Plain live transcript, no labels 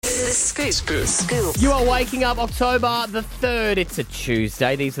The Scoop. You are waking up October the 3rd. It's a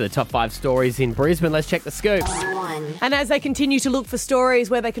Tuesday. These are the top 5 stories in Brisbane. Let's check the scoop. And as they continue to look for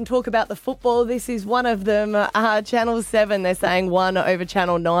stories where they can talk about the football, this is one of them. Channel 7, they're saying won over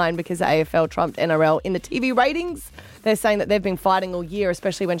Channel 9 because the AFL trumped NRL in the TV ratings. They're saying that they've been fighting all year,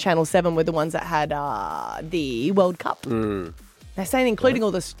 especially when Channel 7 were the ones that had the World Cup. They're saying, including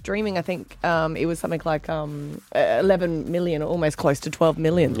all the streaming, I think it was something like 11 million, almost close to 12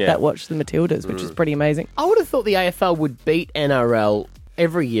 million that watched the Matildas, which is pretty amazing. I would have thought the AFL would beat NRL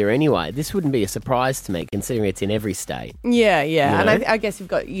every year anyway. This wouldn't be a surprise to me, considering it's in every state. Yeah. You know? And I guess you've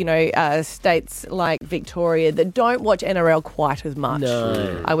got, states like Victoria that don't watch NRL quite as much,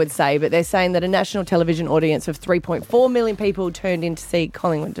 I would say. But they're saying that a national television audience of 3.4 million people turned in to see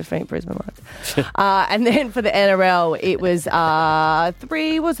Collingwood defeat Brisbane Lions. And then for the NRL, it was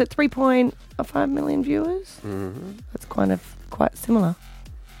 3.5 million viewers? Mm-hmm. That's quite similar.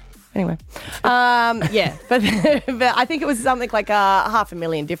 Anyway, but I think it was something like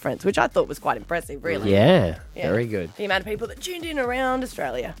 500,000 difference, which I thought was quite impressive, really. Yeah, very good. The amount of people that tuned in around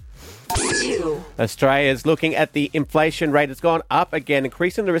Australia. Australia's looking at the inflation rate. It's gone up again,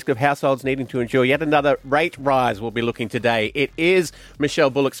 increasing the risk of households needing to endure yet another rate rise. We'll be looking today. It is Michelle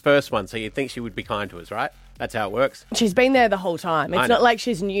Bullock's first one, so you'd think she would be kind to us, right? That's how it works. She's been there the whole time. It's not like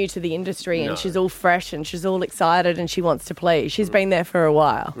she's new to the industry and she's all fresh and she's all excited and she wants to please. She's been there for a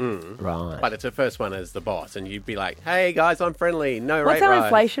while. Right. But it's her first one as the boss, and you'd be like, hey, guys, I'm friendly. No rate What's rise. our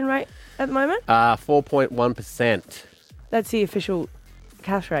inflation rate at the moment? 4.1%. That's the official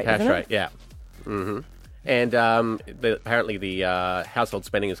cash rate, isn't it? Yeah. Mm-hmm. And apparently the household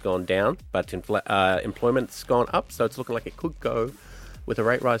spending has gone down, but employment's gone up, so it's looking like it could go with a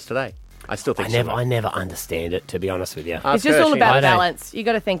rate rise today. I still think I never understand it, to be honest with you. It's just all about balance. You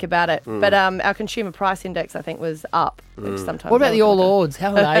got to think about it. But our consumer price index, I think, was up. Which sometimes What about the All Ords?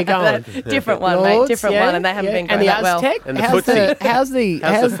 How are they going? Different one, mate. Different one, and they haven't been going that well. And the Footsie. How's the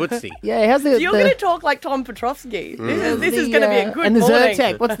Footsie? Yeah, how's the? You're going to talk like Tom Petrovsky. This is going to be a good and the morning.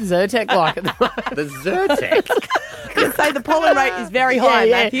 Zyrtec. What's the Zyrtec like? The Zyrtec. Just say the pollen rate is very high,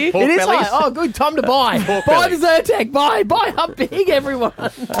 Matthew. It is high. Oh, good time to buy. Buy the Zyrtec. Buy up big, everyone.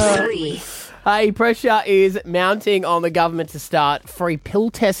 Hey, pressure is mounting on the government to start free pill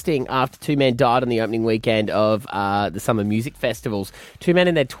testing after 2 men died on the opening weekend of the summer music festivals. 2 men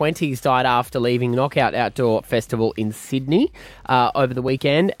in their 20s died after leaving Knockout Outdoor Festival in Sydney over the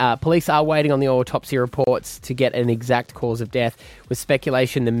weekend. Police are waiting on the autopsy reports to get an exact cause of death, with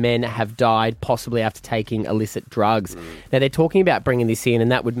speculation the men have died possibly after taking illicit drugs. Now, they're talking about bringing this in,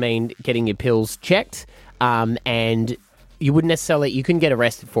 and that would mean getting your pills checked and you wouldn't necessarily, you couldn't get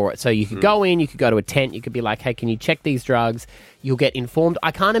arrested for it. So you could go in, you could go to a tent, you could be like, hey, can you check these drugs? You'll get informed.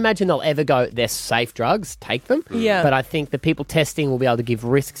 I can't imagine they'll ever go, they're safe drugs, take them. Yeah. But I think the people testing will be able to give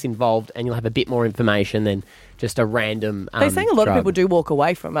risks involved, and you'll have a bit more information than just a random They're saying a lot drug. of people do walk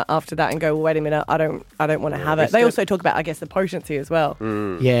away from it after that and go, well, wait a minute, I don't want to have it. They also talk about, I guess, the potency as well.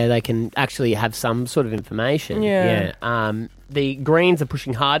 Yeah, they can actually have some sort of information. Yeah. The Greens are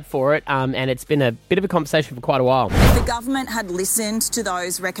pushing hard for it, and it's been a bit of a conversation for quite a while. If the government had listened to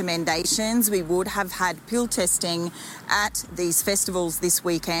those recommendations, we would have had pill testing at these festivals this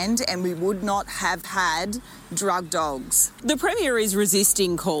weekend, and we would not have had drug dogs. The Premier is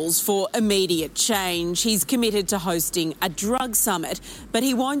resisting calls for immediate change. He's committed to hosting a drug summit, but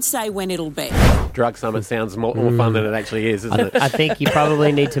he won't say when it'll be. Drug summit sounds more fun than it actually is, isn't it? I think you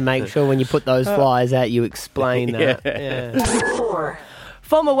probably need to make sure when you put those flyers out, you explain that. Yeah.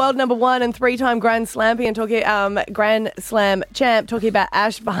 Former world number 1 and 3-time Grand Slam champ talking about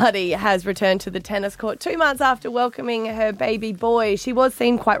Ash Barty has returned to the tennis court 2 months after welcoming her baby boy. She was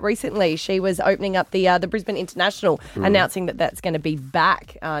seen quite recently. She was opening up the Brisbane International, announcing that that's going to be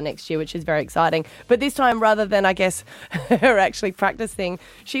back next year, which is very exciting. But this time, rather than, I guess, her actually practicing,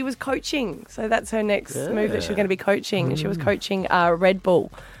 she was coaching. So that's her next move, that she's going to be coaching. And she was coaching Red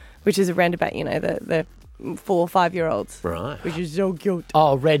Bull, which is around about, the 4 or 5-year-olds. Right. Which is so cute.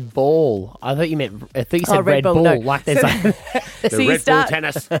 Oh, Red Ball. I thought you said Red Bull. No. Like there's The Red Bull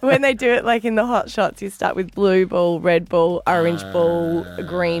tennis. When they do it like in the hot shots, you start with blue ball, red ball, orange ball,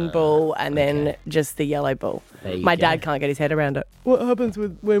 green ball, and then just the yellow ball. My dad can't get his head around it. What happens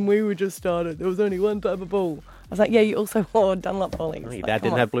when we were just started? There was only one type of ball. I was like, yeah, you also wore Dunlop bowling. Your dad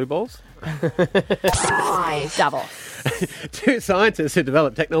didn't have blue balls? Double. 2 scientists who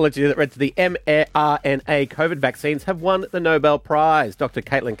developed technology that led to the mRNA COVID vaccines have won the Nobel Prize. Dr.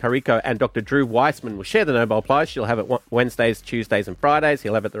 Caitlin Carrico and Dr. Drew Weissman will share the Nobel Prize. She'll have it Wednesdays, Tuesdays and Fridays.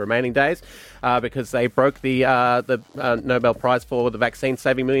 He'll have it the remaining days because they broke the Nobel Prize for the vaccine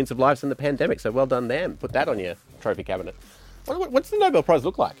saving millions of lives in the pandemic. So well done them. Put that on your trophy cabinet. What's the Nobel Prize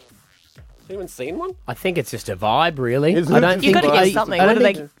look like? Anyone seen one? I think it's just a vibe, really. Is I it don't just think You got to I- get something. I What don't do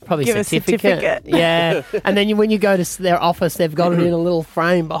they think- probably give? A certificate? Yeah, and then when you go to their office, they've got it in a little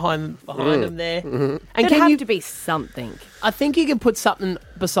frame behind them there. And It'd can have you? to be something. I think you can put something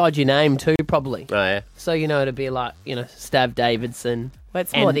beside your name too, probably. Oh, yeah. So you know it'd be like Stav Davidson. Well,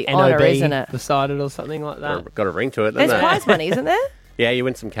 it's more and the NOB honour, isn't it? beside it or something like that. Got a ring to it, There's doesn't it? prize money, isn't there? Yeah, you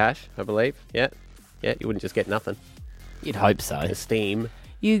win some cash, I believe. Yeah. Yeah, you wouldn't just get nothing. You'd hope so. Esteem.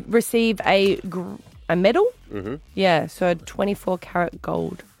 You receive a medal. Mm-hmm. Yeah, so 24 karat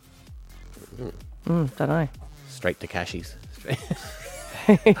gold. Don't know. Straight to cashies.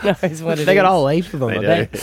 Who knows what it is? They got a whole heap of them. They I do. bet.